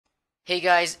Hey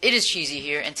guys, it is Cheesy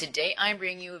here, and today I'm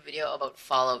bringing you a video about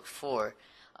Fallout 4.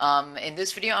 In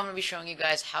this video, I'm going to be showing you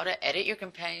guys how to edit your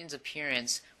companion's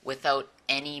appearance without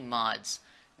any mods.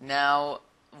 Now,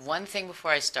 one thing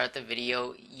before I start the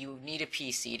video, you need a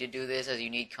PC to do this, as you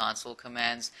need console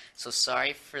commands, so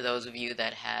sorry for those of you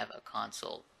that have a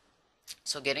console.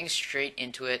 So getting straight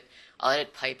into it, I'll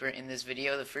edit Piper in this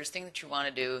video. The first thing that you want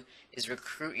to do is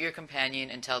recruit your companion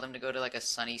and tell them to go to like a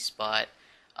sunny spot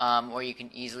where you can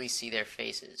easily see their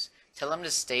faces. Tell them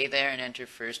to stay there and enter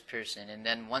first person, and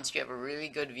then once you have a really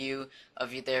good view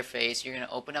of their face, you're going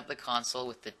to open up the console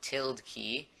with the tilde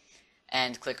key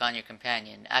and click on your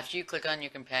companion. After you click on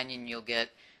your companion, you'll get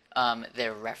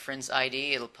their reference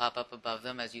ID. It'll pop up above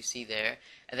them as you see there,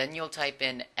 and then you'll type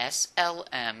in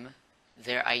SLM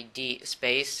their ID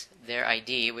space their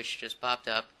ID, which just popped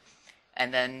up,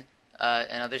 and then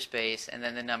another space, and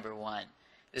then the number 1.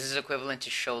 This is equivalent to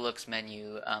show looks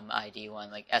menu ID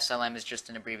 1. Like SLM is just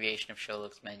an abbreviation of show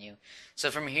looks menu. So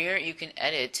from here you can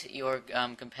edit your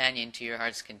companion to your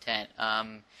heart's content.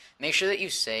 Make sure that you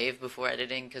save before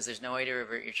editing, because there's no way to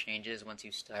revert your changes once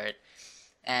you start.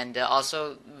 And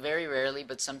also, very rarely,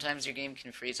 but sometimes your game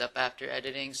can freeze up after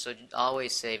editing, so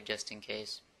always save just in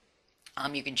case.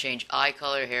 You can change eye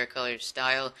color, hair color,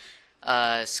 style,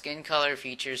 skin color,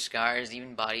 features, scars,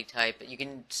 even body type. You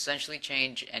can essentially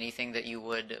change anything that you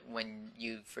would when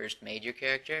you first made your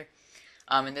character.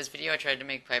 In this video I tried to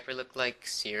make Piper look like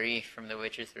Ciri from The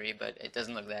Witcher 3, but it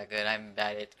doesn't look that good. I'm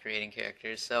bad at creating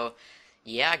characters. So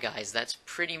yeah guys, that's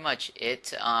pretty much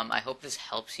it. I hope this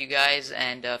helps you guys,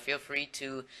 and feel free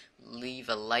to leave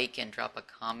a like and drop a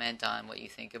comment on what you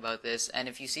think about this. And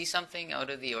if you see something out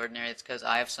of the ordinary, it's because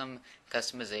I have some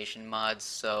customization mods.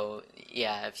 So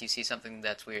yeah, if you see something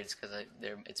that's weird, it's because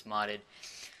it's modded.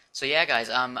 So yeah guys,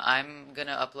 I'm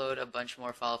gonna upload a bunch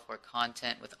more Fallout 4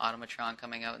 content with Automatron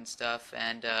coming out and stuff,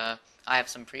 and I have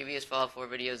some previous Fallout 4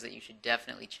 videos that you should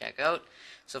definitely check out.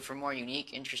 So for more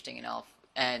unique, interesting, and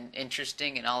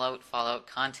all-out Fallout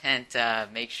content,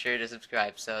 make sure to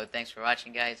subscribe. So thanks for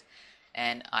watching guys,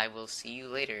 and I will see you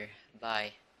later.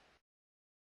 Bye.